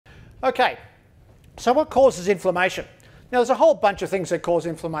Okay, so what causes inflammation? Now, there's a whole bunch of things that cause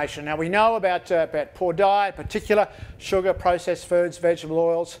inflammation. Now, we know about poor diet, in particular sugar, processed foods, vegetable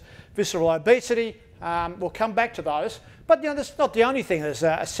oils, visceral obesity. We'll come back to those. But, that's not the only thing. There's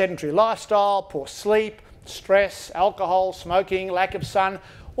a sedentary lifestyle, poor sleep, stress, alcohol, smoking, lack of sun.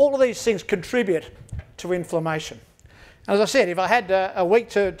 All of these things contribute to inflammation. And as I said, if I had a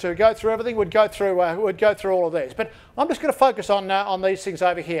week to go through everything, we'd go through all of these. But I'm just going to focus on these things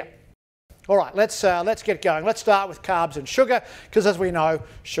over here. All right, let's get going. Let's start with carbs and sugar, because as we know,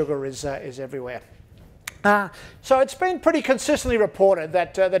 sugar is everywhere. So it's been pretty consistently reported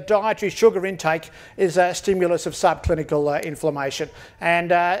that dietary sugar intake is a stimulus of subclinical inflammation,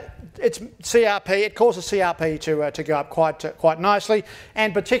 and it's CRP. It causes CRP to go up quite nicely,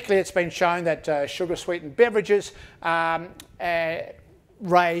 and particularly it's been shown that sugar-sweetened beverages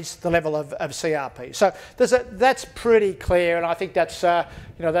raise the level of CRP. So that's pretty clear, and I think that's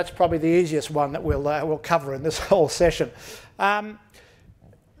that's probably the easiest one that we'll cover in this whole session.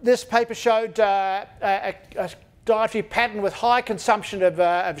 This paper showed a dietary pattern with high consumption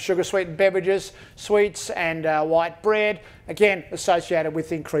of sugar-sweetened beverages, sweets, and white bread, again associated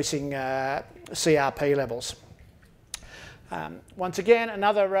with increasing CRP levels. Once again,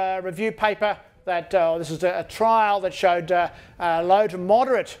 another review paper that this is a trial that showed low to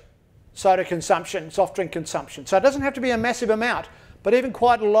moderate soda consumption, soft drink consumption. So it doesn't have to be a massive amount, but even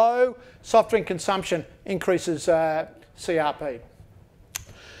quite low soft drink consumption increases CRP.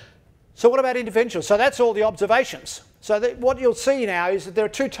 So what about interventions? So that's all the observations. So what you'll see now is that there are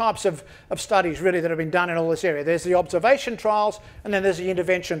two types of studies really that have been done in all this area. There's the observation trials and then there's the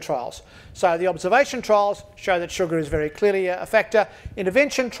intervention trials. So the observation trials show that sugar is very clearly a factor.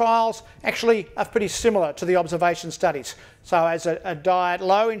 Intervention trials actually are pretty similar to the observation studies. So as a diet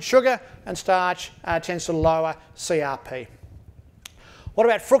low in sugar and starch tends to lower CRP. What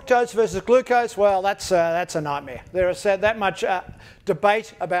about fructose versus glucose? Well, that's a nightmare. There is that much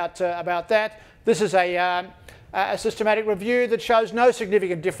debate about that. This is a systematic review that shows no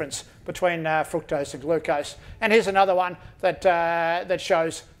significant difference between fructose and glucose. And here's another one that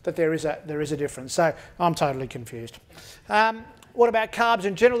shows that there is a difference. So I'm totally confused. What about carbs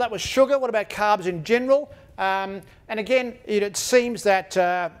in general? That was sugar. What about carbs in general? And again, it seems that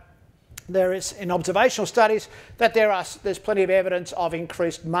there is, in observational studies, that there's plenty of evidence of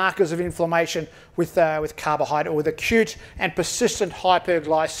increased markers of inflammation with carbohydrate, or with acute and persistent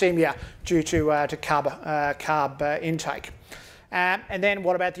hyperglycemia due to carb intake. And then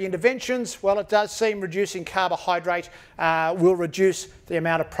what about the interventions? Well, it does seem reducing carbohydrate will reduce the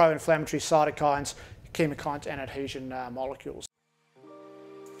amount of pro-inflammatory cytokines, chemokines, and adhesion molecules.